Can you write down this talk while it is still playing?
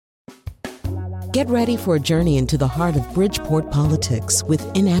Get ready for a journey into the heart of Bridgeport politics with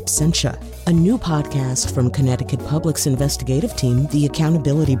In Absentia, a new podcast from Connecticut Public's investigative team, The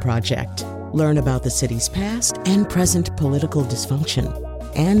Accountability Project. Learn about the city's past and present political dysfunction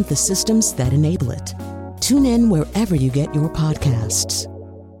and the systems that enable it. Tune in wherever you get your podcasts.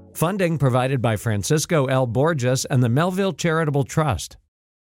 Funding provided by Francisco L. Borges and the Melville Charitable Trust.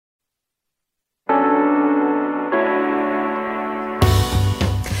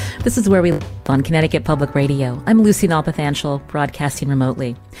 This is Where We Live on Connecticut Public Radio. I'm Lucy Nalpathanchel, broadcasting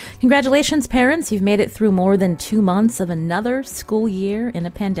remotely. Congratulations, parents. You've made it through more than 2 months of another school year in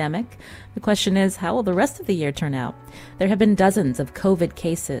a pandemic. The question is, how will the rest of the year turn out? There have been dozens of COVID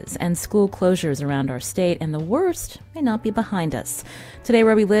cases and school closures around our state, and the worst may not be behind us. Today,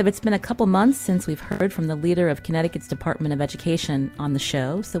 Where We Live, it's been a couple months since we've heard from the leader of Connecticut's Department of Education on the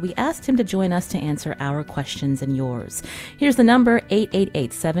show, so we asked him to join us to answer our questions and yours. Here's the number,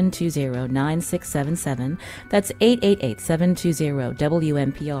 888-720-9677. That's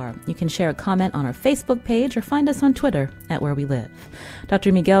 888-720-WNPR. You can share a comment on our Facebook page or find us on Twitter at Where We Live.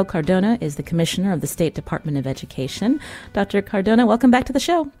 Dr. Miguel Cardona is the Commissioner of the State Department of Education. Dr. Cardona, welcome back to the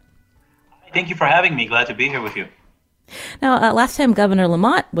show. Thank you for having me. Glad to be here with you. Now, last time Governor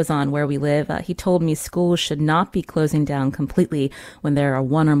Lamont was on Where We Live, he told me schools should not be closing down completely when there are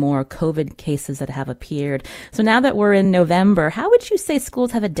one or more COVID cases that have appeared. So now that we're in November, how would you say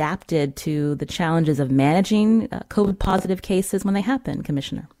schools have adapted to the challenges of managing COVID positive cases when they happen,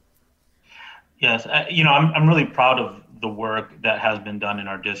 Commissioner? Yes, I'm really proud of the work that has been done in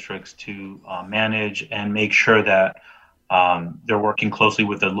our districts to manage and make sure that they're working closely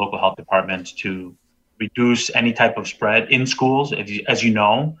with the local health departments to reduce any type of spread in schools. As you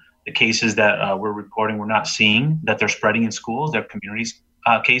know, the cases that we're reporting, we're not seeing that they're spreading in schools. They're community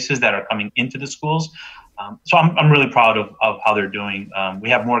cases that are coming into the schools. So I'm really proud of how they're doing.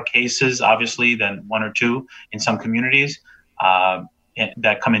 We have more cases, obviously, than one or two in some communities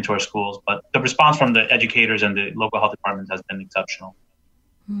that come into our schools. But the response from the educators and the local health departments has been exceptional.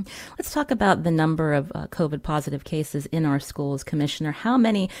 Let's talk about the number of COVID positive cases in our schools, Commissioner. How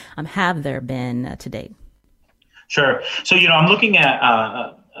many have there been to date? Sure. So, I'm looking at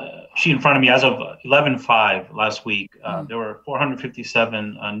a sheet in front of me. As of 11/5 last week, there were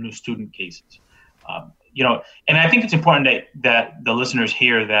 457 new student cases. And I think it's important that the listeners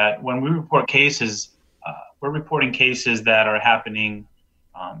hear that when we report cases, we're reporting cases that are happening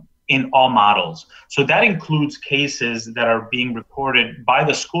in all models. So that includes cases that are being reported by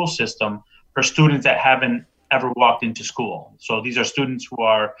the school system for students that haven't ever walked into school. So these are students who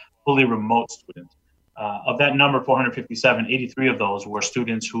are fully remote students. Of that number, 457, 83 of those were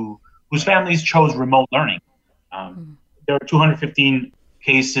students whose families chose remote learning. There were 215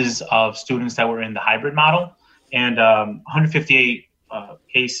 cases of students that were in the hybrid model and 158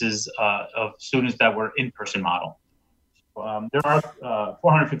 cases of students that were in-person model. There are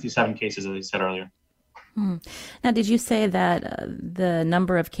 457 cases, as I said earlier. Now, did you say that the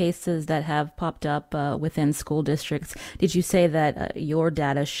number of cases that have popped up within school districts, did you say that your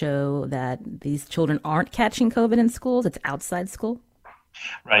data show that these children aren't catching COVID in schools? It's outside school?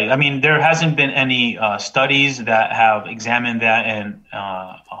 Right. I mean, there hasn't been any studies that have examined that in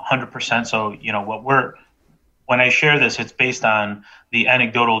 100%. So, when I share this, it's based on the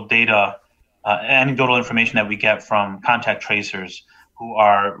anecdotal data, anecdotal information that we get from contact tracers who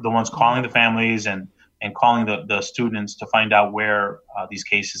are the ones calling the families and calling the students to find out where these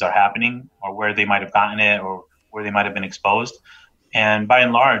cases are happening or where they might have gotten it or where they might have been exposed. And by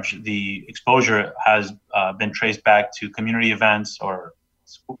and large, the exposure has been traced back to community events or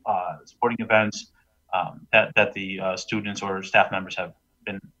sporting events that the students or staff members have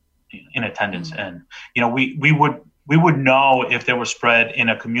been in attendance. And, we would know if there was spread in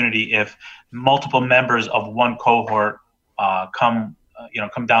a community if multiple members of one cohort come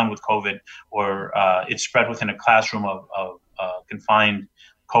down with COVID or it's spread within a classroom of confined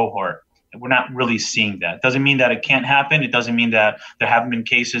cohort. We're not really seeing that. It doesn't mean that it can't happen. It doesn't mean that there haven't been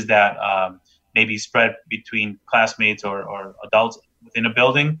cases that maybe spread between classmates or adults within a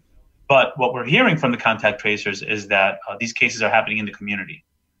building. But what we're hearing from the contact tracers is that these cases are happening in the community.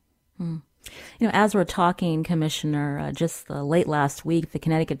 As we're talking, Commissioner, just late last week, the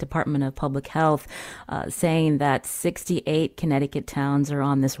Connecticut Department of Public Health saying that 68 Connecticut towns are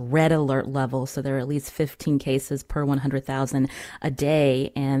on this red alert level. So there are at least 15 cases per 100,000 a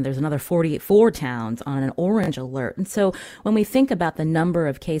day. And there's another 44 towns on an orange alert. And so when we think about the number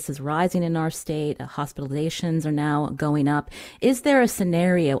of cases rising in our state, hospitalizations are now going up. Is there a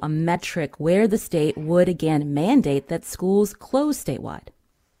scenario, a metric where the state would again mandate that schools close statewide?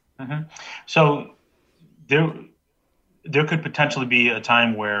 So there could potentially be a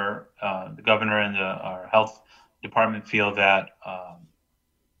time where the governor and our health department feel that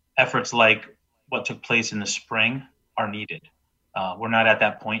efforts like what took place in the spring are needed. We're not at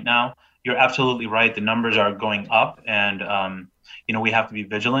that point now. You're absolutely right. The numbers are going up, and we have to be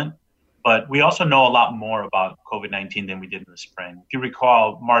vigilant. But we also know a lot more about COVID-19 than we did in the spring. If you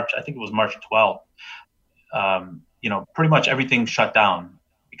recall, I think it was March 12th, pretty much everything shut down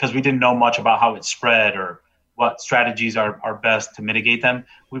because we didn't know much about how it spread or what strategies are best to mitigate them.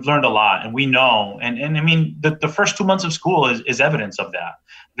 We've learned a lot, and we know, and I mean, the first 2 months of school is evidence of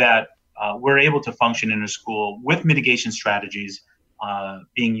that we're able to function in a school with mitigation strategies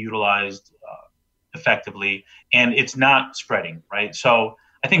being utilized effectively, and it's not spreading, right? So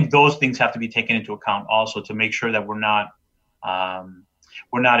I think those things have to be taken into account also to make sure that we're not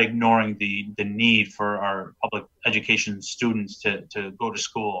ignoring the need for our public education students to go to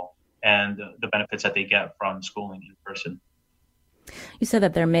school and the benefits that they get from schooling in person. You said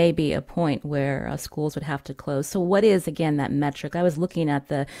that there may be a point where schools would have to close. So what is, again, that metric? I was looking at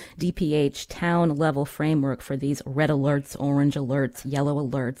the DPH town level framework for these red alerts, orange alerts, yellow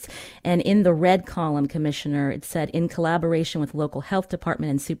alerts. And in the red column, Commissioner, it said, in collaboration with local health department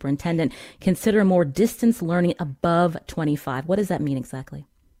and superintendent, consider more distance learning above 25. What does that mean exactly?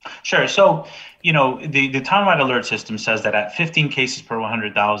 Sure. So, the townwide alert system says that at 15 cases per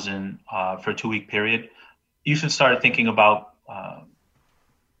 100,000 for a 2-week period, you should start thinking about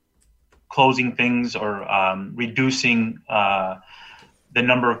closing things or reducing the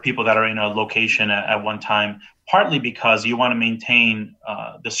number of people that are in a location at one time, partly because you want to maintain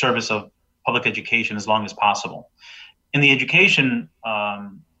the service of public education as long as possible. In the education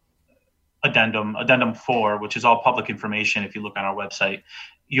addendum 4, which is all public information, if you look on our website,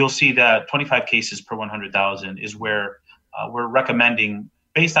 you'll see that 25 cases per 100,000 is where we're recommending,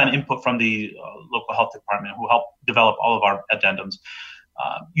 based on input from the local health department who helped develop all of our addendums.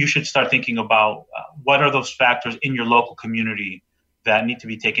 You should start thinking about what are those factors in your local community that need to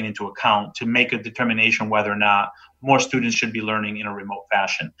be taken into account to make a determination whether or not more students should be learning in a remote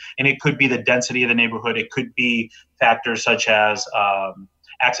fashion. And it could be the density of the neighborhood. It could be factors such as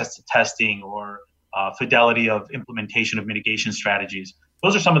access to testing or fidelity of implementation of mitigation strategies.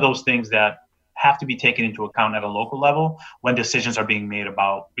 Those are some of those things that have to be taken into account at a local level when decisions are being made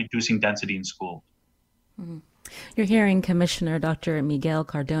about reducing density in schools. Mm-hmm. You're hearing Commissioner Dr. Miguel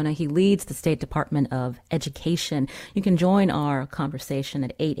Cardona. He leads the State Department of Education. You can join our conversation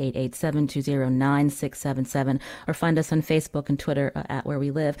at 888-720-9677 or find us on Facebook and Twitter at Where We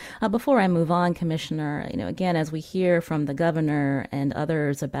Live. Before I move on, Commissioner, again, as we hear from the governor and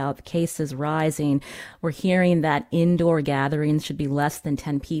others about cases rising, we're hearing that indoor gatherings should be less than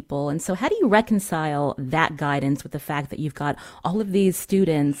 10 people. And so how do you reconcile that guidance with the fact that you've got all of these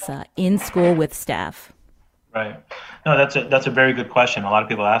students in school with staff? Right. No, that's a very good question. A lot of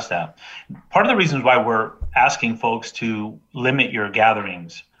people ask that. Part of the reasons why we're asking folks to limit your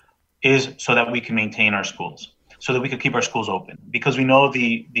gatherings is so that we can maintain our schools, so that we can keep our schools open, because we know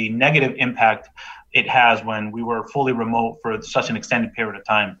the negative impact it has when we were fully remote for such an extended period of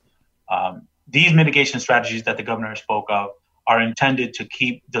time. These mitigation strategies that the governor spoke of are intended to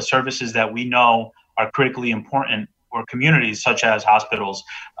keep the services that we know are critically important for communities, such as hospitals,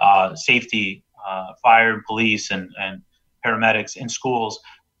 safety, fire and police and paramedics in schools,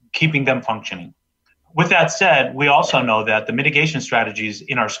 keeping them functioning. With that said, we also know that the mitigation strategies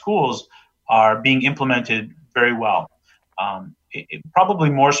in our schools are being implemented very well,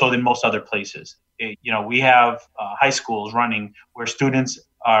 probably more so than most other places. We have high schools running where students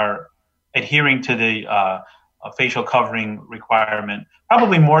are adhering to the facial covering requirement,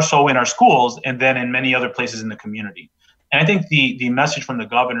 probably more so in our schools and then in many other places in the community. And I think the message from the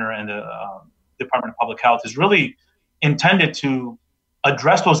governor and the Department of Public Health is really intended to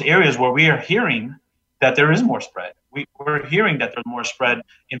address those areas where we are hearing that there is more spread. We're hearing that there's more spread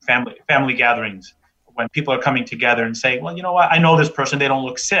in family gatherings when people are coming together and saying, well, you know what, I know this person, they don't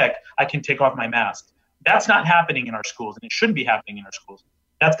look sick, I can take off my mask. That's not happening in our schools, and it shouldn't be happening in our schools.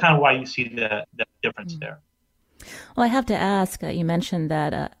 That's kind of why you see the difference there. Well, I have to ask, you mentioned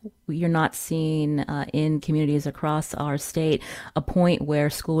that you're not seeing in communities across our state a point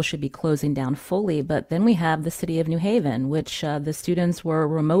where schools should be closing down fully, but then we have the city of New Haven, which the students were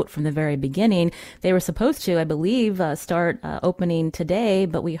remote from the very beginning. They were supposed to, I believe, start opening today,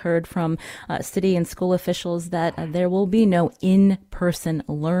 but we heard from city and school officials that there will be no in-person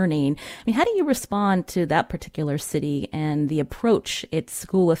learning. I mean, how do you respond to that particular city and the approach its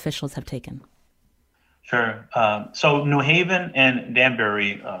school officials have taken? Sure. So New Haven and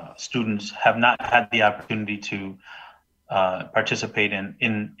Danbury students have not had the opportunity to participate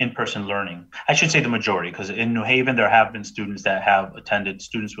in in-person learning. I should say the majority, because in New Haven, there have been students that have attended,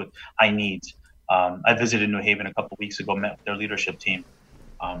 students with high needs. I visited New Haven a couple of weeks ago, met with their leadership team.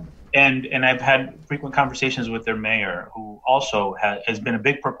 And I've had frequent conversations with their mayor, who also has been a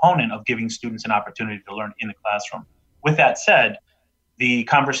big proponent of giving students an opportunity to learn in the classroom. With that said, the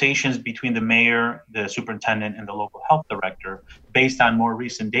conversations between the mayor, the superintendent, and the local health director, based on more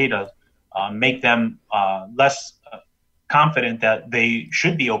recent data, make them less confident that they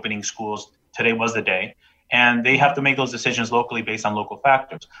should be opening schools. Today was the day, and they have to make those decisions locally based on local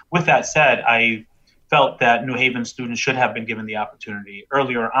factors. With that said, I felt that New Haven students should have been given the opportunity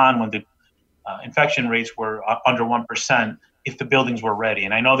earlier on, when the infection rates were under 1%, if the buildings were ready.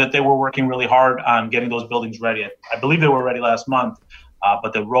 And I know that they were working really hard on getting those buildings ready. I believe they were ready last month,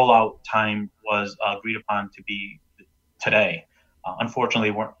 but the rollout time was agreed upon to be today.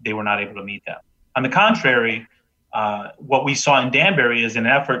 Unfortunately, they were not able to meet that. On the contrary, what we saw in Danbury is an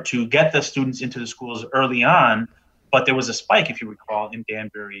effort to get the students into the schools early on, but there was a spike, if you recall, in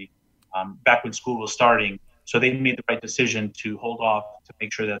Danbury back when school was starting. So they made the right decision to hold off to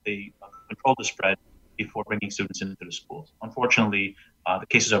make sure that they control the spread before bringing students into the schools. Unfortunately, the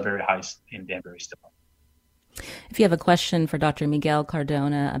cases are very high in Danbury still. If you have a question for Dr. Miguel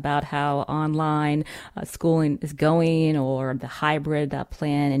Cardona about how online schooling is going, or the hybrid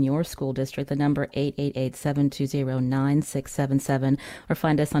plan in your school district, the number 888-720-9677, or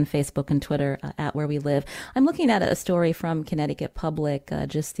find us on Facebook and Twitter at Where We Live. I'm looking at a story from Connecticut Public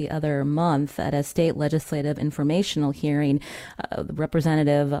just the other month at a state legislative informational hearing.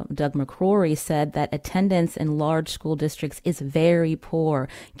 Representative Doug McCrory said that attendance in large school districts is very poor.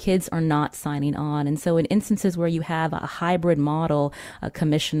 Kids are not signing on. And so in instances where you have a hybrid model,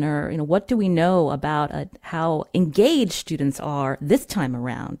 Commissioner, what do we know about how engaged students are this time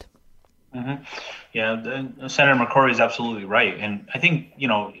around? Mm-hmm. Yeah, Senator McCrory is absolutely right. And I think,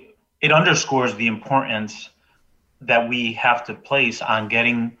 it underscores the importance that we have to place on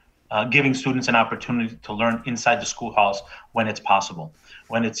giving students an opportunity to learn inside the schoolhouse when it's possible,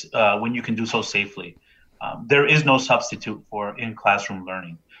 when you can do so safely. There is no substitute for in-classroom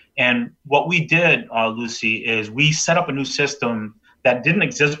learning. And what we did, Lucy, is we set up a new system that didn't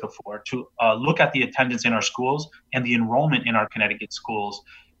exist before to look at the attendance in our schools and the enrollment in our Connecticut schools.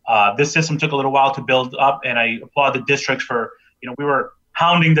 This system took a little while to build up, and I applaud the districts for, we were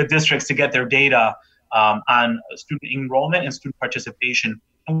hounding the districts to get their data on student enrollment and student participation.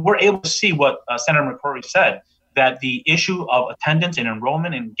 And we're able to see what Senator McCrory said, that the issue of attendance and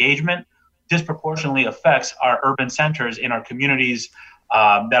enrollment and engagement disproportionately affects our urban centers in our communities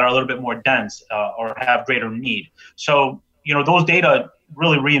that are a little bit more dense or have greater need. So, those data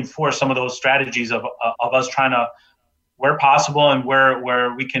really reinforce some of those strategies of us trying to, where possible and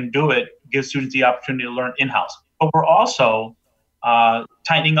where we can do it, give students the opportunity to learn in-house. But we're also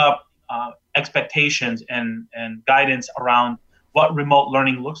tightening up expectations and guidance around what remote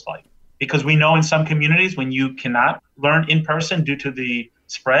learning looks like. Because we know in some communities, when you cannot learn in person due to the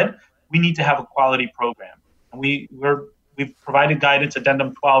spread, we need to have a quality program. And we've provided guidance,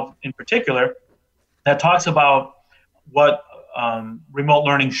 Addendum 12 in particular, that talks about what remote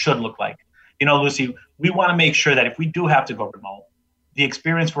learning should look like. Lucy, we want to make sure that if we do have to go remote, the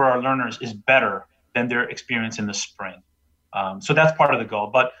experience for our learners is better than their experience in the spring. So that's part of the goal.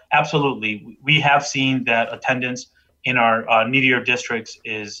 But absolutely, we have seen that attendance in our needier districts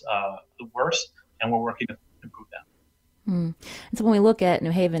is the worst, and we're working to improve that. And so when we look at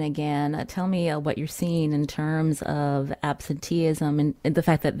New Haven again, tell me what you're seeing in terms of absenteeism and the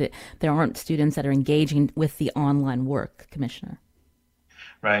fact that there aren't students that are engaging with the online work, Commissioner.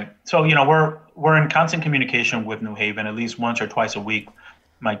 Right. So, we're in constant communication with New Haven at least once or twice a week.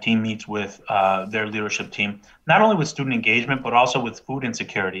 My team meets with their leadership team, not only with student engagement, but also with food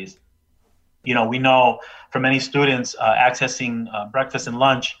insecurities. We know for many students, accessing breakfast and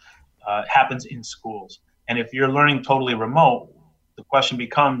lunch happens in schools. And if you're learning totally remote, the question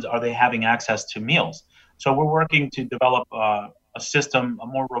becomes, are they having access to meals? So we're working to develop a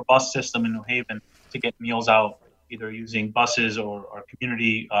more robust system in New Haven to get meals out, either using buses or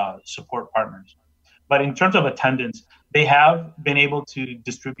community support partners. But in terms of attendance, they have been able to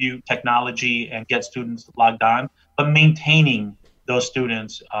distribute technology and get students logged on, but maintaining those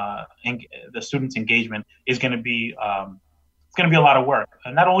students, the students' engagement is going to be it's going to be a lot of work,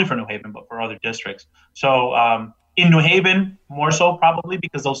 not only for New Haven, but for other districts. So in New Haven, more so probably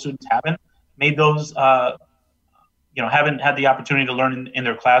because those students haven't made those, haven't had the opportunity to learn in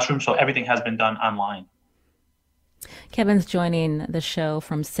their classroom. So everything has been done online. Kevin's joining the show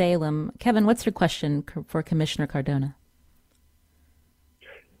from Salem. Kevin, what's your question for Commissioner Cardona?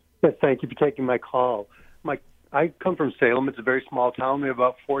 Yes, thank you for taking my call. I come from Salem. It's a very small town. We have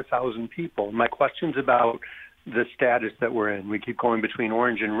about 4,000 people. My question's about the status that we're in. We keep going between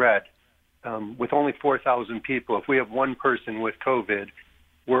orange and red. With only 4,000 people, if we have one person with COVID,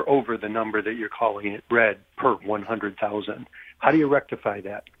 we're over the number that you're calling it red per 100,000. How do you rectify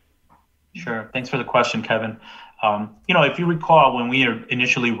that? Sure. Thanks for the question, Kevin. If you recall, when we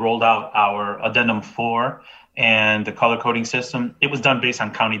initially rolled out our Addendum 4 and the color coding system, it was done based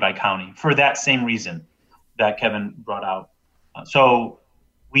on county by county for that same reason that Kevin brought out. So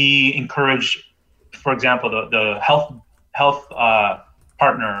we encourage, for example, the health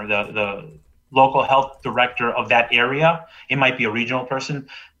partner, the local health director of that area, it might be a regional person,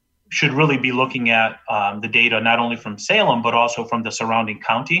 should really be looking at the data not only from Salem, but also from the surrounding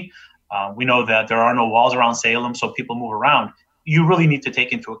county. We know that there are no walls around Salem, so people move around. You really need to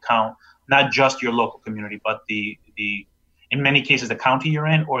take into account not just your local community, but the in many cases, the county you're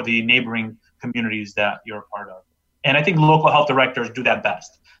in or the neighboring communities that you're a part of. And I think local health directors do that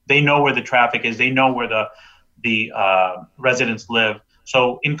best. They know where the traffic is. They know where the residents live.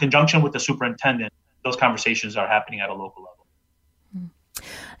 So in conjunction with the superintendent, those conversations are happening at a local level.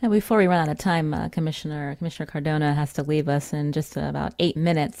 And before we run out of time, Commissioner Cardona has to leave us in just about 8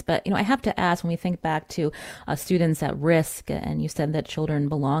 minutes. But, I have to ask, when we think back to students at risk, and you said that children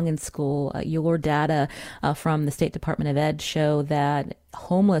belong in school, your data from the State Department of Ed show that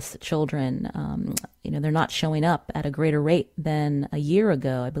homeless children, they're not showing up at a greater rate than a year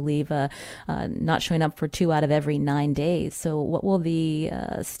ago. I believe not showing up for 2 out of every 9 days. So what will the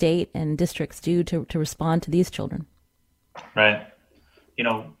state and districts do to respond to these children? Right.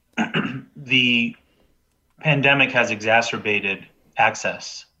 The pandemic has exacerbated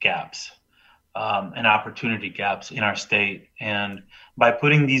access gaps and opportunity gaps in our state. And by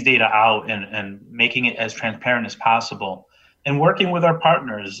putting these data out and making it as transparent as possible and working with our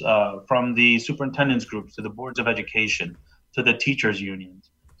partners from the superintendent's groups to the boards of education, to the teachers unions,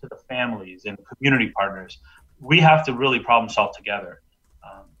 to the families and community partners, we have to really problem solve together.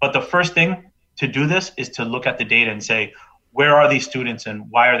 But the first thing to do this is to look at the data and say, where are these students and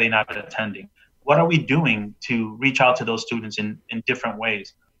why are they not attending? What are we doing to reach out to those students in different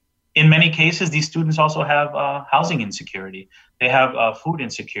ways? In many cases, these students also have housing insecurity. They have food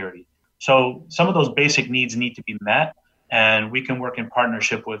insecurity. So some of those basic needs need to be met, and we can work in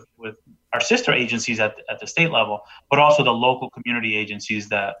partnership with our sister agencies at the state level, but also the local community agencies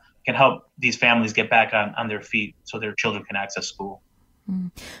that can help these families get back on their feet so their children can access school.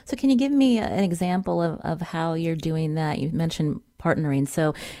 So can you give me an example of how you're doing that? You mentioned partnering.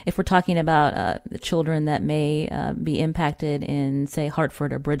 So if we're talking about the children that may be impacted in, say,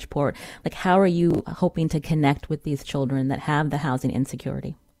 Hartford or Bridgeport, how are you hoping to connect with these children that have the housing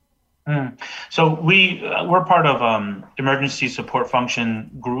insecurity? So we're part of emergency support function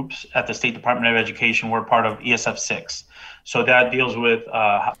groups at the State Department of Education. We're part of ESF 6. So that deals with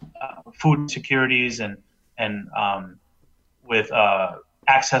food insecurities and with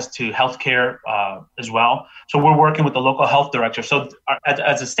access to healthcare as well. So we're working with the local health director. So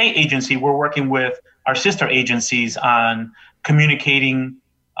as a state agency, we're working with our sister agencies on communicating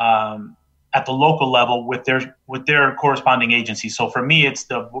at the local level with their corresponding agencies. So for me, it's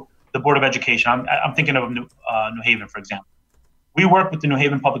the Board of Education. I'm thinking of New Haven, for example. We work with the New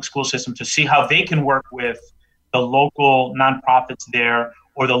Haven public school system to see how they can work with the local nonprofits there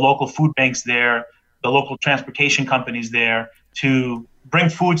or the local food banks there, the local transportation companies there, to bring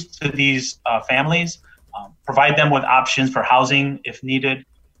foods to these families, provide them with options for housing if needed,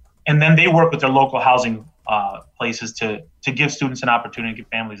 and then they work with their local housing places to give students an opportunity, give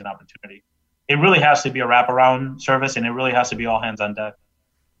families an opportunity. It really has to be a wraparound service, and it really has to be all hands on deck.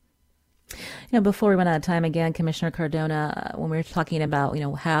 Before we run out of time again, Commissioner Cardona, when we were talking about,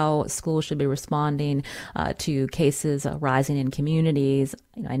 how schools should be responding to cases rising in communities,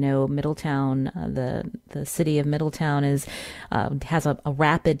 I know Middletown, the city of Middletown has a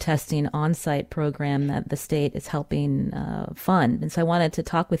rapid testing on-site program that the state is helping fund. And so I wanted to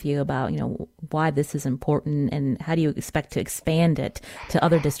talk with you about, why this is important and how do you expect to expand it to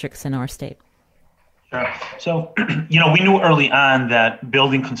other districts in our state? Sure. So, we knew early on that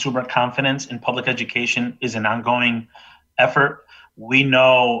building consumer confidence in public education is an ongoing effort. We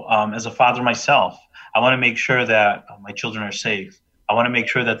know, as a father myself, I want to make sure that my children are safe. I want to make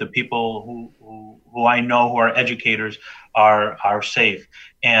sure that the people who I know who are educators are safe.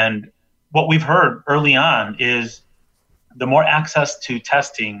 And what we've heard early on is the more access to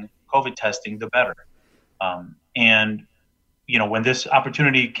testing, COVID testing, the better. And when this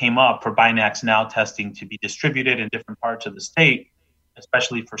opportunity came up for Binax Now testing to be distributed in different parts of the state,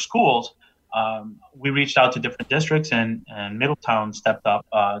 especially for schools, we reached out to different districts, and Middletown stepped up.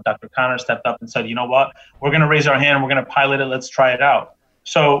 Dr. Connor stepped up and said, you know what, we're going to raise our hand. We're going to pilot it. Let's try it out.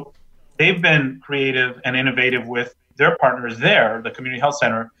 So they've been creative and innovative with their partners there, the community health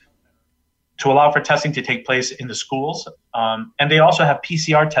center, to allow for testing to take place in the schools. And they also have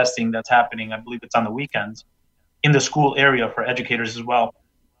PCR testing that's happening. I believe it's on the weekends in the school area for educators as well.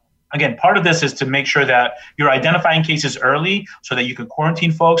 Again, part of this is to make sure that you're identifying cases early so that you can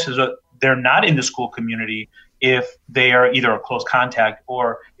quarantine folks so that they're not in the school community if they are either a close contact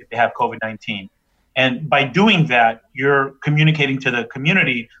or if they have COVID-19. And by doing that, you're communicating to the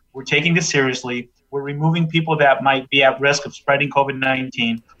community, we're taking this seriously. We're removing people that might be at risk of spreading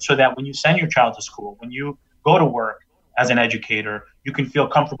COVID-19 so that when you send your child to school, when you go to work as an educator, you can feel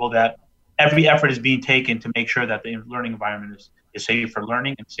comfortable that every effort is being taken to make sure that the learning environment is safe for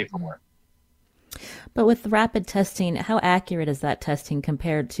learning and safe for work. But with rapid testing, how accurate is that testing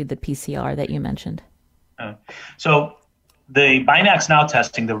compared to the PCR that you mentioned? So the BinaxNOW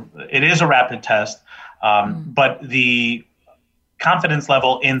testing, it is a rapid test, but the confidence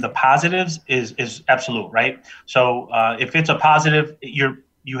level in the positives is absolute, right? So if it's a positive,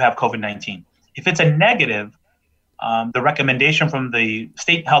 you have COVID-19. If it's a negative, the recommendation from the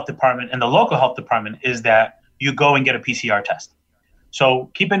state health department and the local health department is that you go and get a PCR test.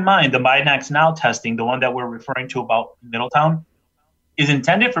 So keep in mind, the BinaxNOW testing, the one that we're referring to about Middletown, is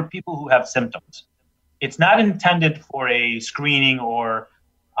intended for people who have symptoms. It's not intended for a screening or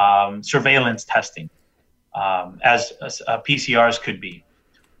surveillance testing, as PCRs could be.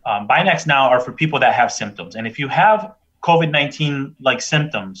 BinaxNOW are for people that have symptoms. And if you have COVID-19-like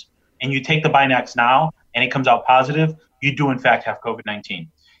symptoms and you take the BinaxNOW and it comes out positive, you do in fact have COVID-19.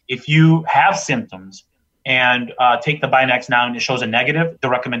 If you have symptoms and take the BinaxNOW and it shows a negative, the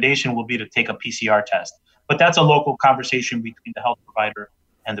recommendation will be to take a PCR test. But that's a local conversation between the health provider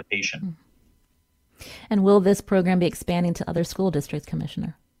and the patient. And will this program be expanding to other school districts,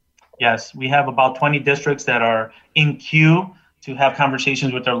 Commissioner? Yes, we have about 20 districts that are in queue to have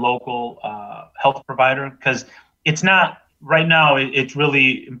conversations with their local health provider, because it's not, right now, it's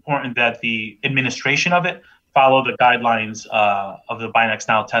really important that the administration of it follow the guidelines of the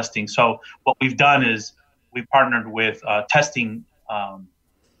BinaxNOW testing. So what we've done is we partnered with testing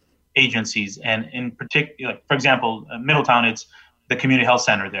agencies, and in particular, for example, Middletown, it's the community health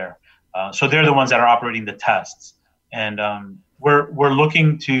center there. So they're the ones that are operating the tests. And we're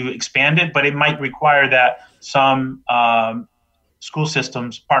looking to expand it, but it might require that some school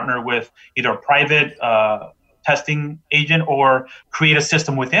systems partner with either a private testing agent or create a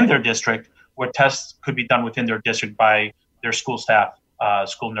system within their district where tests could be done within their district by their school staff,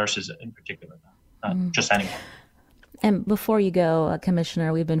 school nurses in particular, not just anyone. And before you go,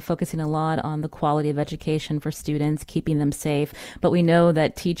 Commissioner, we've been focusing a lot on the quality of education for students, keeping them safe. But we know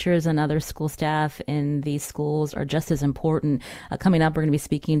that teachers and other school staff in these schools are just as important. Coming up, we're going to be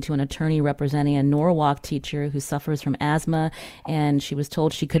speaking to an attorney representing a Norwalk teacher who suffers from asthma, and she was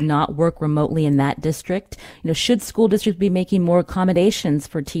told she could not work remotely in that district. Should school districts be making more accommodations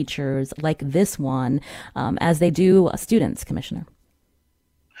for teachers like this one as they do students, Commissioner?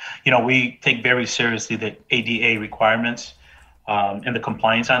 We take very seriously the ADA requirements and the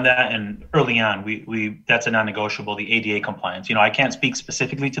compliance on that. And early on, we that's a non-negotiable, the ADA compliance. I can't speak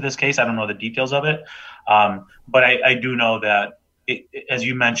specifically to this case. I don't know the details of it. But I do know that, as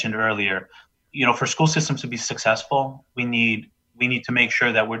you mentioned earlier, for school systems to be successful, we need to make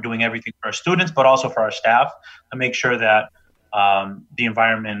sure that we're doing everything for our students, but also for our staff to make sure that the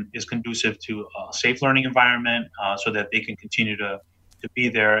environment is conducive to a safe learning environment so that they can continue to be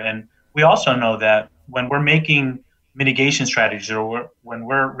there. And we also know that when we're making mitigation strategies or when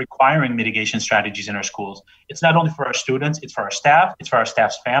we're requiring mitigation strategies in our schools, it's not only for our students, it's for our staff, it's for our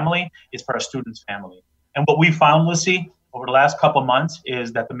staff's family, it's for our students' family. And what we found, Lucy, over the last couple of months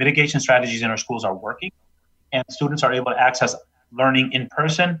is that the mitigation strategies in our schools are working and students are able to access learning in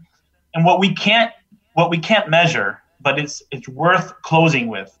person. And what we can't measure, but it's worth closing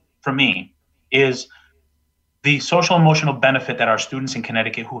with for me, is the social emotional benefit that our students in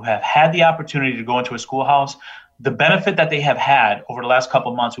Connecticut who have had the opportunity to go into a schoolhouse, the benefit that they have had over the last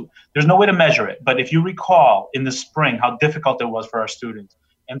couple of months, there's no way to measure it. But if you recall in the spring how difficult it was for our students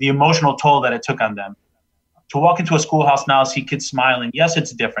and the emotional toll that it took on them, to walk into a schoolhouse now, see kids smiling, yes,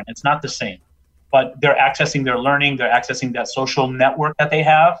 it's different. It's not the same. But they're accessing their learning, they're accessing that social network that they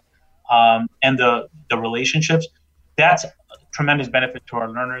have and the relationships. That's a tremendous benefit to our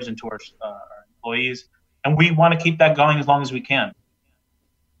learners and to our employees. And we want to keep that going as long as we can.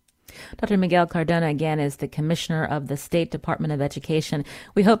 Dr. Miguel Cardona, again, is the Commissioner of the State Department of Education.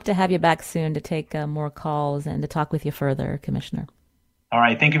 We hope to have you back soon to take more calls and to talk with you further, Commissioner. All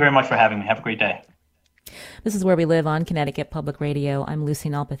right. Thank you very much for having me. Have a great day. This is Where We Live on Connecticut Public Radio. I'm Lucy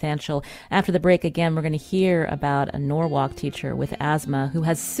Nalpathanchel. After the break, again, we're going to hear about a Norwalk teacher with asthma who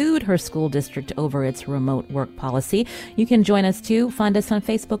has sued her school district over its remote work policy. You can join us too. Find us on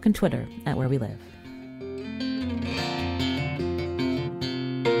Facebook and Twitter at Where We Live.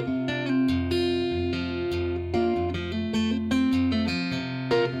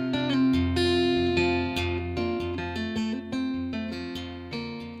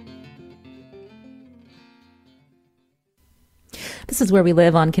 This is Where We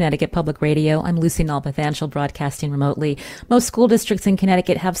Live on Connecticut Public Radio. I'm Lucy Nalpathanchel, broadcasting remotely. Most school districts in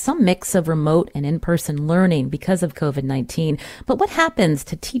Connecticut have some mix of remote and in-person learning because of COVID-19. But what happens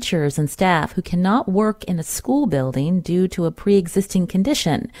to teachers and staff who cannot work in a school building due to a pre-existing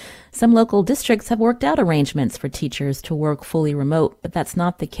condition? Some local districts have worked out arrangements for teachers to work fully remote, but that's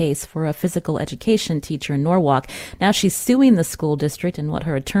not the case for a physical education teacher in Norwalk. Now she's suing the school district in what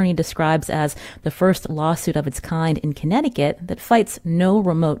her attorney describes as the first lawsuit of its kind in Connecticut that fights no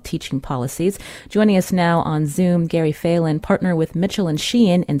remote teaching policies. Joining us now on Zoom, Gary Phelan, partner with Mitchell and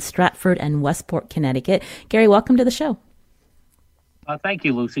Sheehan in Stratford and Westport, Connecticut. Gary, welcome to the show. Thank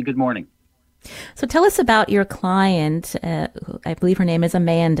you, Lucy. Good morning. So tell us about your client, I believe her name is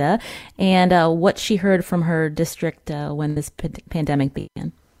Amanda, and what she heard from her district when this pandemic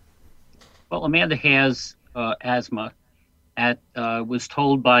began. Well, Amanda has asthma. Was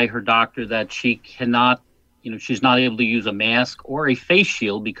told by her doctor that she cannot, she's not able to use a mask or a face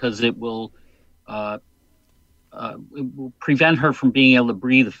shield because it will prevent her from being able to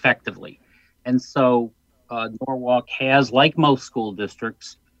breathe effectively. And so Norwalk has, like most school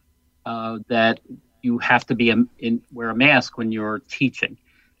districts, that you have to wear a mask when you're teaching.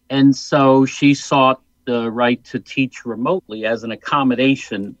 And so she sought the right to teach remotely as an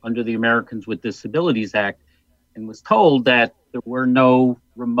accommodation under the Americans with Disabilities Act, and was told that there were no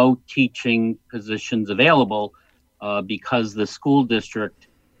remote teaching positions available because the school district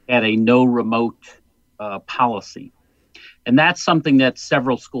had a no remote policy. And that's something that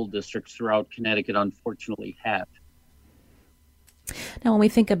several school districts throughout Connecticut unfortunately have. Now, when we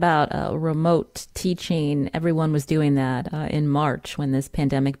think about remote teaching, everyone was doing that in March when this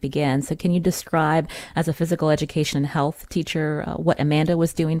pandemic began. So can you describe, as a physical education and health teacher, what Amanda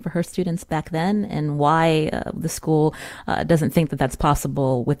was doing for her students back then and why the school doesn't think that that's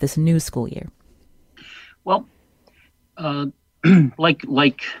possible with this new school year? Well,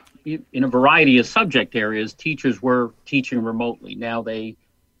 like in a variety of subject areas, teachers were teaching remotely. Now they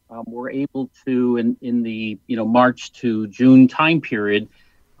were able to, in the March to June time period,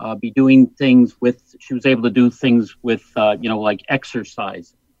 be doing things she was able to do things with, like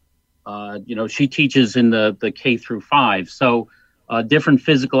exercise. She teaches in the K through 5. So different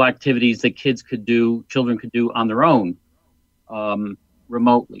physical activities that children could do on their own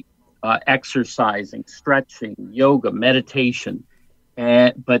remotely. Exercising, stretching, yoga, meditation.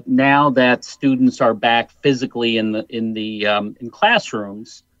 But now that students are back physically in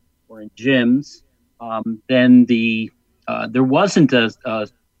classrooms, or in gyms, then there wasn't a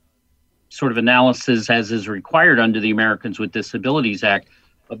sort of analysis as is required under the Americans with Disabilities Act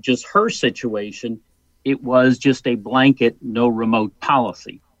of just her situation. It was just a blanket no remote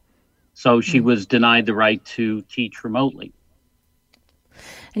policy. So she was denied the right to teach remotely.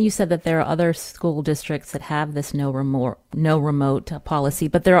 And you said that there are other school districts that have this no remote policy,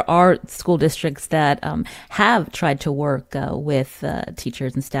 but there are school districts that have tried to work with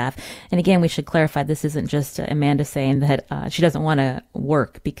teachers and staff. And again, we should clarify, this isn't just Amanda saying that she doesn't want to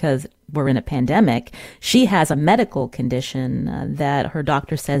work because we're in a pandemic. She has a medical condition that her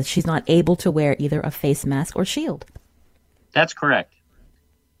doctor says she's not able to wear either a face mask or shield. That's correct.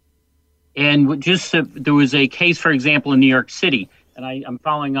 And there was a case, for example, in New York City. And I'm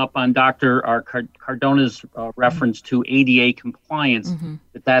following up on Dr. Cardona's reference to ADA compliance,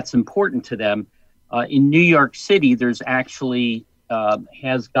 that's important to them. In New York City, there's actually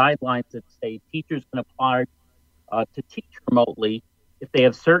has guidelines that say teachers can apply to teach remotely if they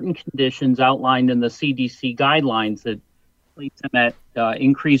have certain conditions outlined in the CDC guidelines that place them at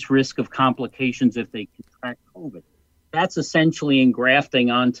increased risk of complications if they contract COVID. That's essentially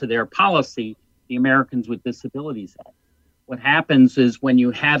engrafting onto their policy the Americans with Disabilities Act. What happens is when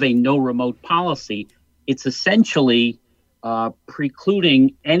you have a no remote policy, it's essentially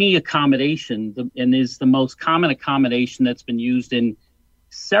precluding any accommodation, and is the most common accommodation that's been used in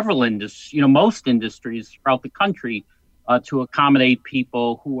several industries, most industries throughout the country, to accommodate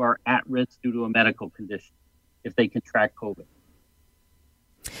people who are at risk due to a medical condition if they contract COVID.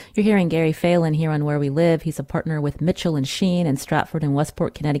 You're hearing Gary Phelan here on Where We Live. He's a partner with Mitchell and Sheen in Stratford and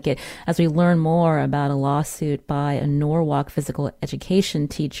Westport, Connecticut, as we learn more about a lawsuit by a Norwalk physical education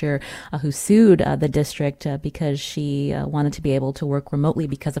teacher who sued the district because she wanted to be able to work remotely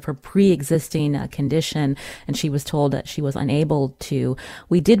because of her pre-existing condition, and she was told that she was unable to.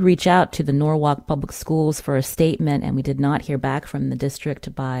 We did reach out to the Norwalk Public Schools for a statement, and we did not hear back from the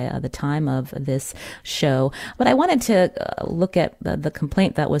district by the time of this show. But I wanted to look at the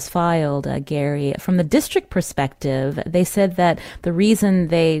complaint that was filed, Gary. From the district perspective, they said that the reason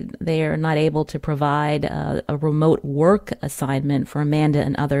they are not able to provide a remote work assignment for Amanda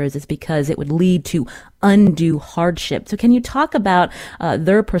and others is because it would lead to undue hardship. So can you talk about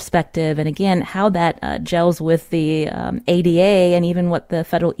their perspective and, again, how that gels with the ADA and even what the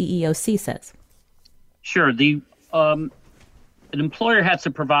federal EEOC says? Sure. An employer has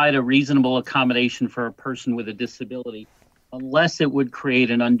to provide a reasonable accommodation for a person with a disability unless it would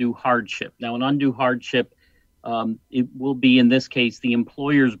create an undue hardship. Now, an undue hardship, it will be, in this case, the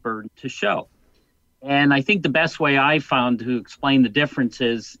employer's burden to show. And I think the best way I found to explain the difference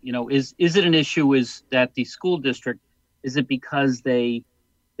is, is it an issue is that the school district, is it because they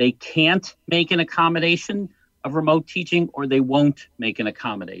can't make an accommodation of remote teaching, or they won't make an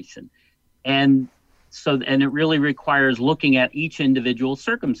accommodation? And it really requires looking at each individual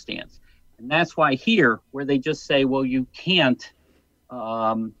circumstance. And that's why here, where they just say, well, you can't,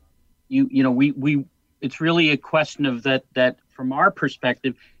 it's really a question of that from our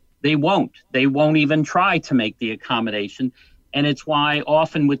perspective, they won't even try to make the accommodation. And it's why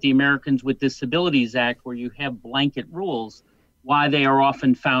often with the Americans with Disabilities Act, where you have blanket rules, why they are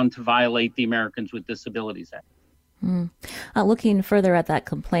often found to violate the Americans with Disabilities Act. Looking further at that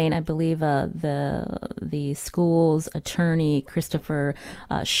complaint, I believe the school's attorney, Christopher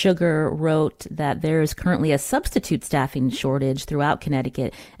Sugar, wrote that there is currently a substitute staffing shortage throughout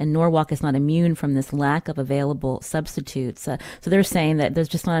Connecticut, and Norwalk is not immune from this lack of available substitutes. So they're saying that there's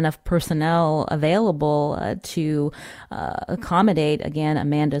just not enough personnel available to accommodate, again,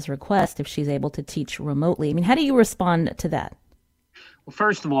 Amanda's request if she's able to teach remotely. I mean, how do you respond to that? Well,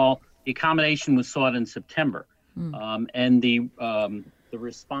 first of all, the accommodation was sought in September. And the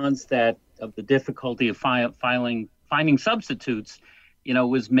response of the difficulty of finding substitutes,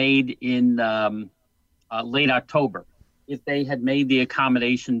 was made in late October. If they had made the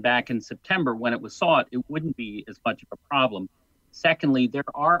accommodation back in September when it was sought, it wouldn't be as much of a problem. Secondly, there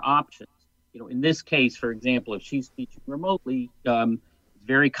are options. In this case, for example, if she's teaching remotely, it's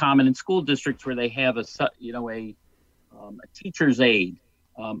very common in school districts where they have a teacher's aide,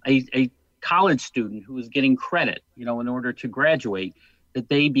 a college student who is getting credit, in order to graduate, that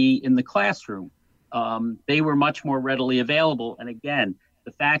they be in the classroom. They were much more readily available. And again,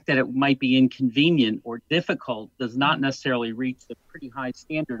 the fact that it might be inconvenient or difficult does not necessarily reach the pretty high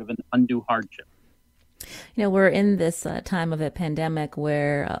standard of an undue hardship. We're in this time of a pandemic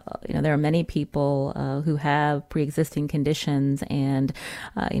where, there are many people who have pre-existing conditions, and,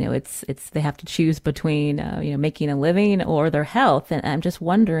 they have to choose between, making a living or their health. And I'm just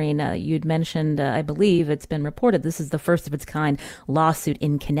wondering, you'd mentioned, I believe it's been reported, this is the first of its kind lawsuit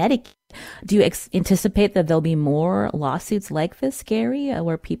in Connecticut. Do you anticipate that there'll be more lawsuits like this, Gary,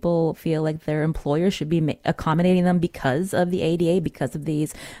 where people feel like their employer should be accommodating them because of the ADA, because of the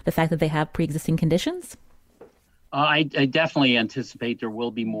fact that they have pre-existing conditions? I definitely anticipate there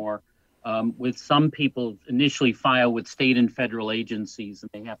will be more. With some people initially file with state and federal agencies,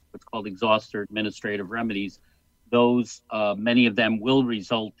 and they have what's called exhaust or administrative remedies. Those, many of them will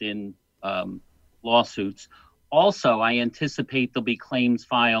result in lawsuits. Also, I anticipate there'll be claims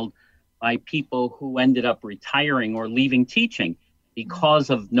filed by people who ended up retiring or leaving teaching because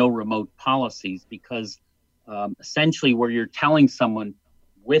of no remote policies, because essentially where you're telling someone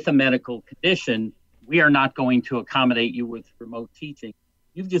with a medical condition, we are not going to accommodate you with remote teaching,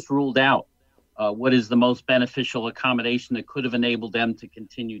 you've just ruled out what is the most beneficial accommodation that could have enabled them to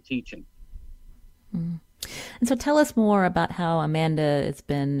continue teaching. And so tell us more about how Amanda has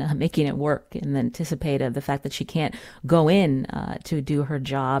been making it work in the anticipate of the fact that she can't go in to do her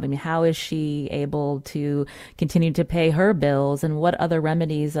job. I mean, how is she able to continue to pay her bills, and what other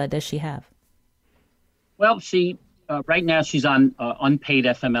remedies does she have? Well, she right now she's on unpaid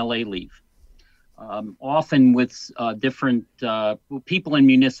FMLA leave. Often with different people in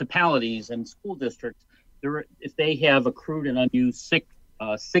municipalities and school districts, if they have accrued and unused sick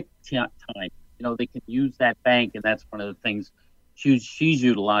time, they can use that bank, and that's one of the things she's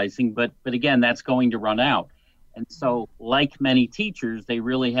utilizing. But again, that's going to run out. And so, like many teachers, they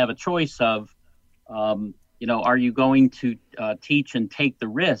really have a choice of, are you going to teach and take the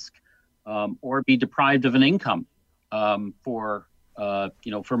risk, or be deprived of an income for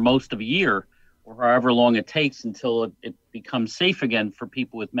for most of a year or however long it takes until it becomes safe again for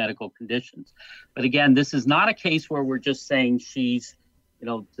people with medical conditions. But again, this is not a case where we're just saying she's,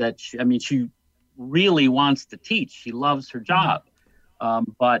 she really wants to teach. She loves her job.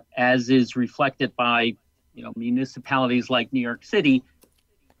 But as is reflected by, municipalities like New York City,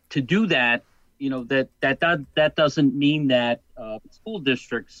 to do that, that doesn't mean that school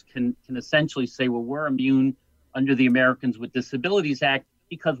districts can essentially say, well, we're immune under the Americans with Disabilities Act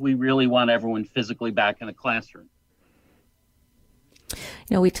because we really want everyone physically back in a classroom.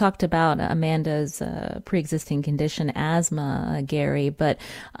 We talked about Amanda's pre-existing condition, asthma, Gary, but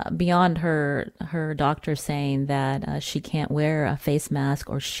beyond her doctor saying that she can't wear a face mask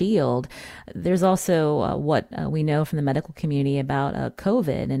or shield, there's also what we know from the medical community about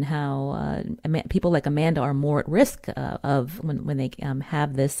COVID and how people like Amanda are more at risk of when they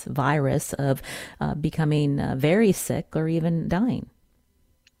have this virus of becoming very sick or even dying.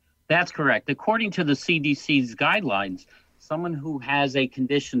 That's correct. According to the CDC's guidelines, someone who has a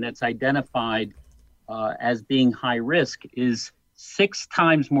condition that's identified as being high risk is 6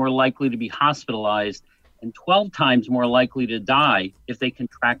 times more likely to be hospitalized and 12 times more likely to die if they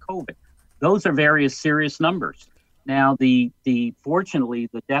contract COVID. Those are very serious numbers. Now, fortunately,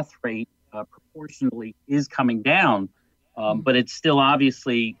 the death rate proportionally is coming down, but it's still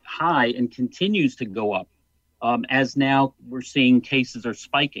obviously high and continues to go up as now we're seeing cases are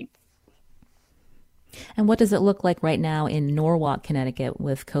spiking. And what does it look like right now in Norwalk, Connecticut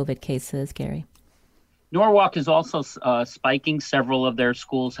with COVID cases, Gary? Norwalk is also spiking. Several of their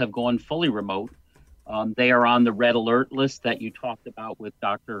schools have gone fully remote. They are on the red alert list that you talked about with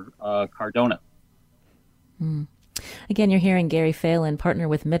Dr. Cardona. Again, you're hearing Gary Phelan, partner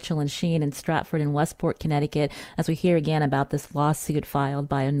with Mitchell and Sheen in Stratford and Westport, Connecticut, as we hear again about this lawsuit filed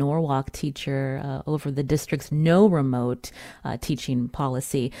by a Norwalk teacher over the district's no remote teaching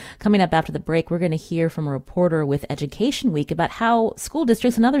policy. Coming up after the break, we're going to hear from a reporter with Education Week about how school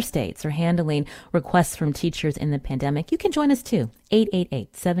districts in other states are handling requests from teachers in the pandemic. You can join us too,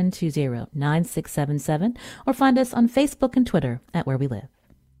 888-720-9677, or find us on Facebook and Twitter at Where We Live.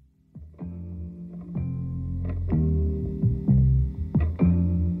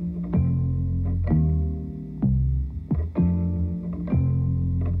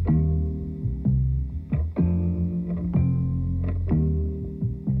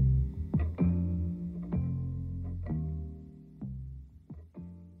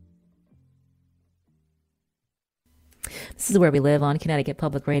 This is Where We Live on Connecticut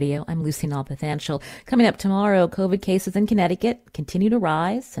Public Radio. I'm Lucy Nalpathanchel. Coming up tomorrow, COVID cases in Connecticut continue to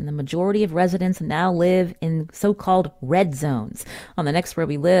rise, and the majority of residents now live in so-called red zones. On the next Where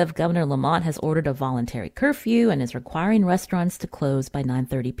We Live, Governor Lamont has ordered a voluntary curfew and is requiring restaurants to close by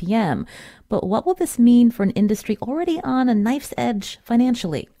 9:30 p.m. But what will this mean for an industry already on a knife's edge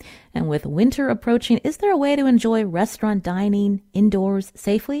financially? And with winter approaching, is there a way to enjoy restaurant dining indoors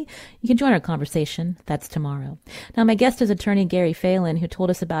safely? You can join our conversation. That's tomorrow. Now, my guest is attorney Gary Phelan, who told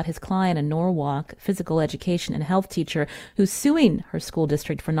us about his client, a Norwalk physical education and health teacher who's suing her school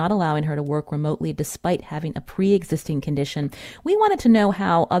district for not allowing her to work remotely despite having a pre-existing condition. We wanted to know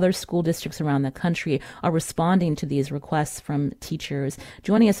how other school districts around the country are responding to these requests from teachers.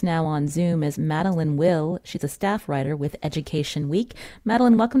 Joining us now on Zoom is Madeline Will. She's a staff writer with Education Week.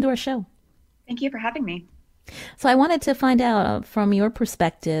 Madeline, welcome to our show. Thank you for having me. So I wanted to find out from your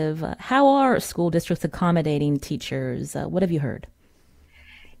perspective, how are school districts accommodating teachers? What have you heard?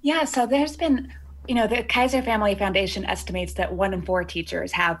 Yeah, so there's been, the Kaiser Family Foundation estimates that 1 in 4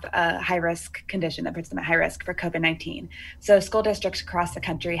 teachers have a high-risk condition that puts them at high risk for COVID-19. So school districts across the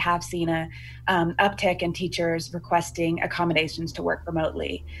country have seen a uptick in teachers requesting accommodations to work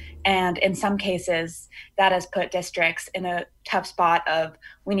remotely. And in some cases, that has put districts in a tough spot of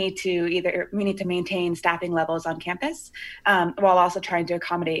we need to maintain staffing levels on campus while also trying to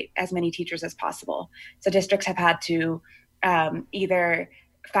accommodate as many teachers as possible. So districts have had to either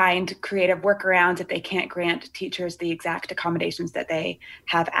find creative workarounds if they can't grant teachers the exact accommodations that they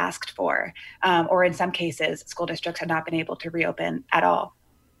have asked for, or in some cases, school districts have not been able to reopen at all.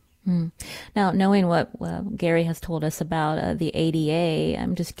 Now, knowing what Gary has told us about the ADA,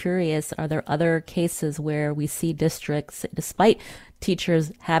 I'm just curious, are there other cases where we see districts, despite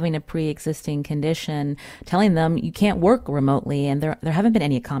teachers having a pre-existing condition, telling them you can't work remotely and there haven't been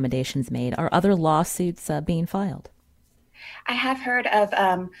any accommodations made? Are other lawsuits being filed? I have heard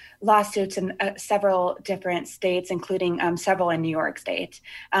of lawsuits in several different states, including several in New York State.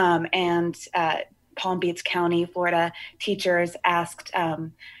 And Palm Beach County, Florida, teachers asked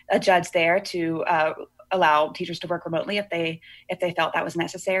a judge there to allow teachers to work remotely if they felt that was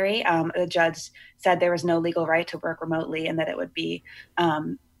necessary. The judge said there was no legal right to work remotely, and that it would be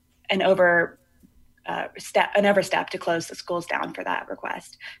an overstep to close the schools down for that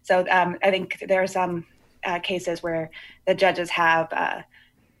request. So I think there are some cases where the judges have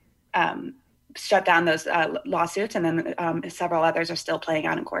shut down those lawsuits, and then several others are still playing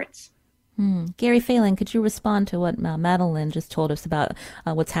out in courts. Gary Phelan, could you respond to what Madeline just told us about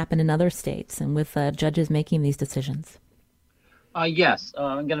what's happened in other states and with judges making these decisions? Yes,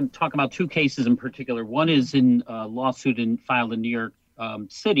 I'm going to talk about two cases in particular. One is in a lawsuit filed in New York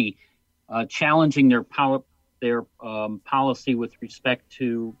City, challenging their policy with respect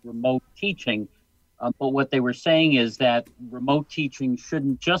to remote teaching. But what they were saying is that remote teaching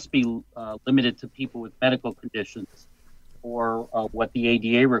shouldn't just be limited to people with medical conditions or what the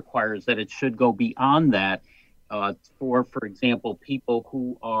ADA requires, that it should go beyond that for example, people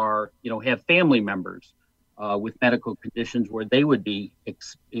who are, have family members with medical conditions where they would be,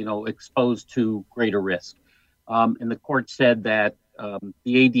 exposed to greater risk. And the court said that the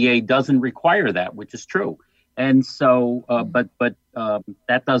ADA doesn't require that, which is true. And so, but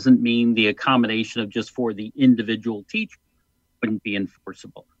that doesn't mean the accommodation of just for the individual teacher wouldn't be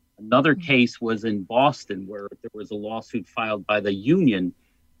enforceable. Another case was in Boston, where there was a lawsuit filed by the union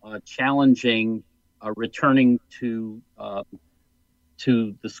challenging returning to the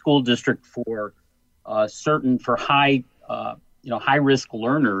school district for high risk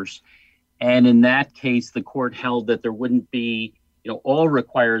learners. And in that case, the court held that there wouldn't be,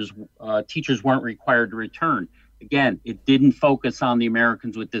 teachers weren't required to return. Again, it didn't focus on the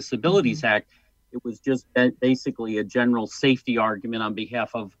Americans with Disabilities Act. It was just basically a general safety argument on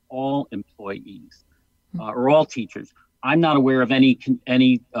behalf of all employees or all teachers. I'm not aware of any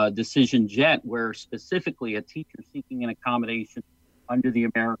decisions yet where specifically a teacher seeking an accommodation under the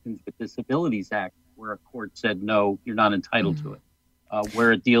Americans with Disabilities Act, where a court said, no, you're not entitled to it,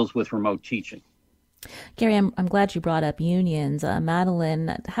 where it deals with remote teaching. Gary, I'm glad you brought up unions.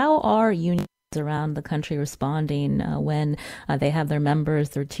 Madeline, how are unions around the country responding when they have their members,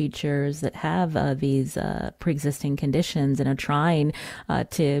 their teachers that have these pre-existing conditions and are trying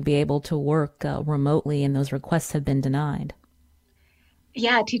to be able to work remotely, and those requests have been denied?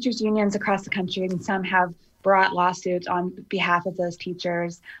 Yeah, teachers unions across the country, and some have brought lawsuits on behalf of those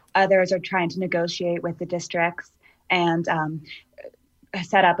teachers. Others are trying to negotiate with the districts and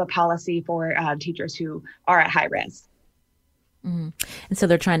set up a policy for teachers who are at high risk. Mm-hmm. And so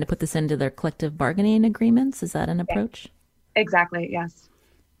they're trying to put this into their collective bargaining agreements. Is that an approach? Exactly, yes.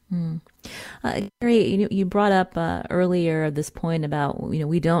 Gary, you brought up earlier this point about,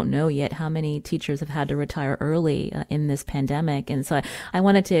 we don't know yet how many teachers have had to retire early in this pandemic. And so I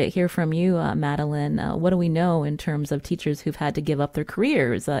wanted to hear from you, Madeline. What do we know in terms of teachers who've had to give up their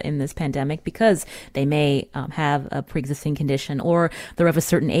careers in this pandemic because they may have a pre-existing condition, or they're of a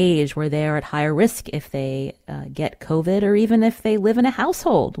certain age where they are at higher risk if they get COVID, or even if they live in a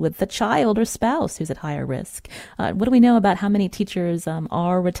household with a child or spouse who's at higher risk? What do we know about how many teachers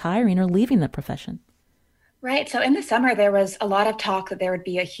are retiring or leaving the profession? Right. So in the summer, there was a lot of talk that there would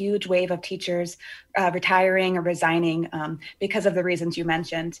be a huge wave of teachers retiring or resigning because of the reasons you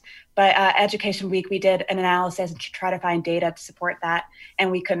mentioned. But Education Week, we did an analysis to try to find data to support that,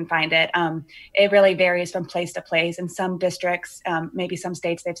 and we couldn't find it. It really varies from place to place. In some districts, maybe some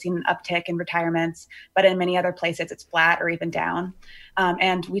states, they've seen an uptick in retirements, but in many other places, it's flat or even down.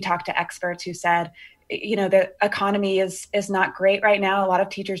 And we talked to experts who said, the economy is not great right now. A lot of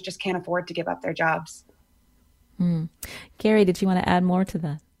teachers just can't afford to give up their jobs. Gary, did you want to add more to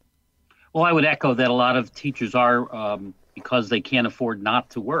that? Well, I would echo that a lot of teachers are, because they can't afford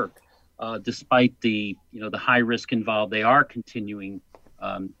not to work, despite the high risk involved, they are continuing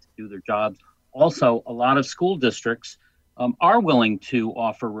to do their jobs. Also, a lot of school districts are willing to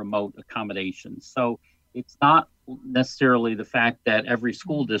offer remote accommodations. So it's not necessarily the fact that every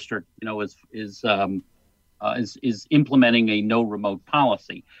school district, is implementing a no remote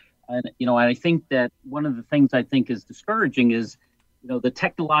policy. And, I think that one of the things I think is discouraging is, the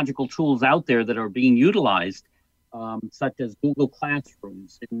technological tools out there that are being utilized, such as Google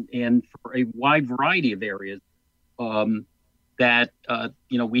Classrooms and for a wide variety of areas, that,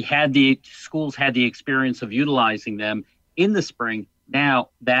 schools had the experience of utilizing them in the spring.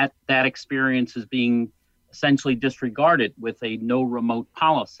 Now that experience is being essentially disregarded with a no remote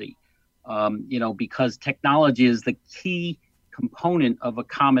policy, because technology is the key component of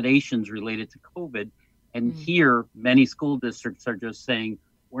accommodations related to COVID. And here, many school districts are just saying,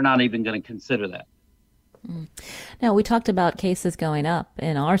 we're not even going to consider that. Now, we talked about cases going up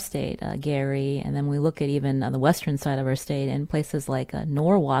in our state, Gary, and then we look at even on the western side of our state in places like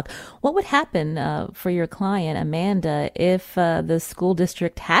Norwalk. What would happen for your client, Amanda, if the school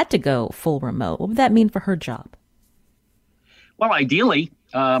district had to go full remote? What would that mean for her job? Well, ideally,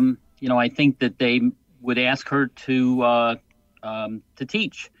 I think that they would ask her to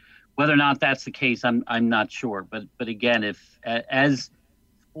teach. Whether or not that's the case, I'm not sure. But again, as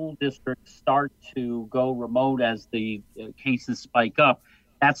school districts start to go remote as the cases spike up,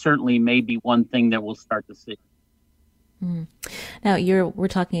 that certainly may be one thing that we'll start to see. Now, we're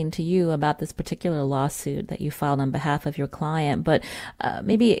talking to you about this particular lawsuit that you filed on behalf of your client, but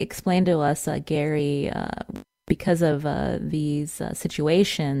maybe explain to us, Gary, because of these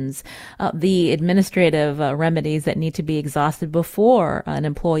situations, the administrative remedies that need to be exhausted before an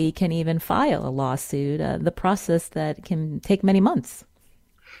employee can even file a lawsuit, the process that can take many months.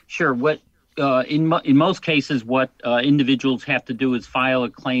 Sure. In most cases, what individuals have to do is file a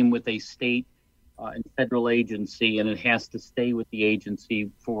claim with a state and federal agency, and it has to stay with the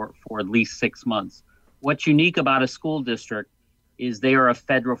agency for at least 6 months. What's unique about a school district is they are a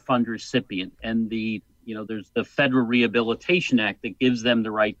federal fund recipient, and there's the Federal Rehabilitation Act that gives them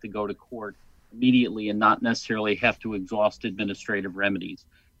the right to go to court immediately and not necessarily have to exhaust administrative remedies.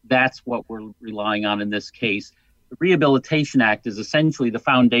 That's what we're relying on in this case. The Rehabilitation Act is essentially the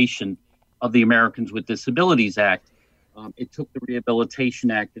foundation of the Americans with Disabilities Act. It took the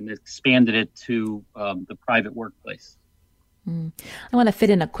Rehabilitation Act and expanded it to the private workplace. I want to fit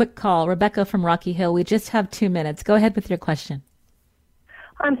in a quick call. Rebecca from Rocky Hill, we just have 2 minutes. Go ahead with your question.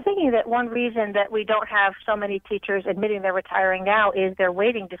 I'm thinking that one reason that we don't have so many teachers admitting they're retiring now is they're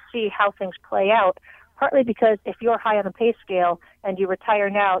waiting to see how things play out. Partly because if you're high on the pay scale and you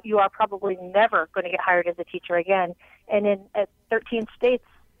retire now, you are probably never going to get hired as a teacher again. And in 13 states,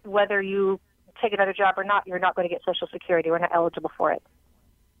 whether you take another job or not, you're not going to get Social Security. We're not eligible for it.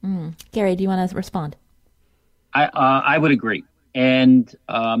 Gary, do you want to respond? I would agree. And,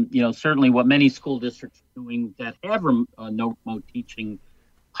 certainly what many school districts are doing that have no remote teaching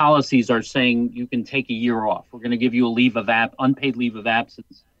policies are saying you can take a year off. We're going to give you a unpaid leave of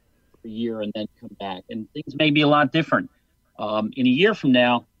absence a year and then come back. And things may be a lot different. In a year from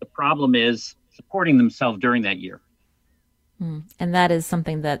now, the problem is supporting themselves during that year. And that is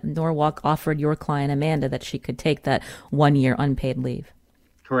something that Norwalk offered your client, Amanda, that she could take that 1 year unpaid leave.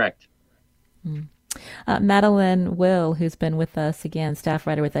 Correct. Madeline Will, who's been with us again, staff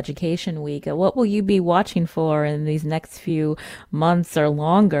writer with Education Week, what will you be watching for in these next few months or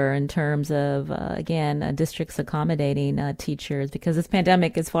longer in terms of, districts accommodating teachers, because this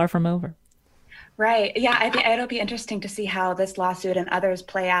pandemic is far from over? Right. Yeah, I think it'll be interesting to see how this lawsuit and others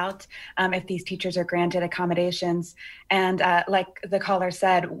play out, if these teachers are granted accommodations. And like the caller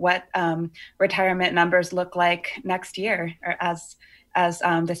said, what retirement numbers look like next year or as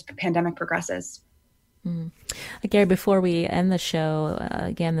this pandemic progresses. Gary, before we end the show,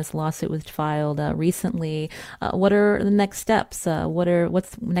 again, this lawsuit was filed recently. What are the next steps?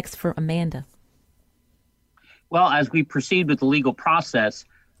 What's next for Amanda? Well, as we proceed with the legal process,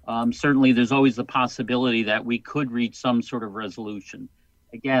 certainly there's always the possibility that we could reach some sort of resolution.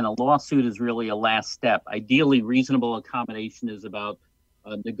 Again, a lawsuit is really a last step. Ideally, reasonable accommodation is about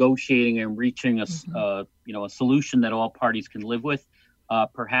negotiating and reaching a solution that all parties can live with.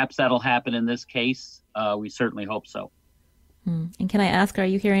 Perhaps that'll happen in this case. We certainly hope so. And can I ask, are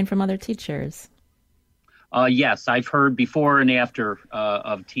you hearing from other teachers? Yes, I've heard before and after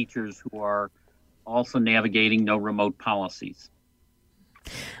of teachers who are also navigating no remote policies.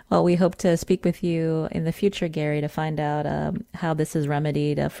 Well, we hope to speak with you in the future, Gary, to find out how this is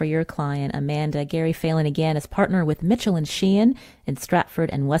remedied for your client, Amanda. Gary Phelan, again, is partner with Mitchell & Sheehan in Stratford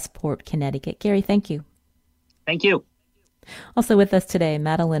and Westport, Connecticut. Gary, thank you. Thank you. Also with us today,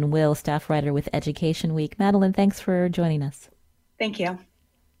 Madeline Will, staff writer with Education Week. Madeline, thanks for joining us. Thank you.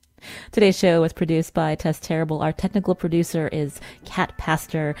 Today's show was produced by Tess Terrible. Our technical producer is Kat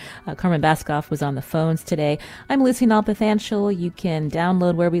Pastor. Carmen Baskoff was on the phones today. I'm Lucy Nalpathanchel. You can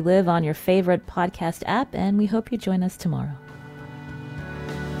download Where We Live on your favorite podcast app, and we hope you join us tomorrow.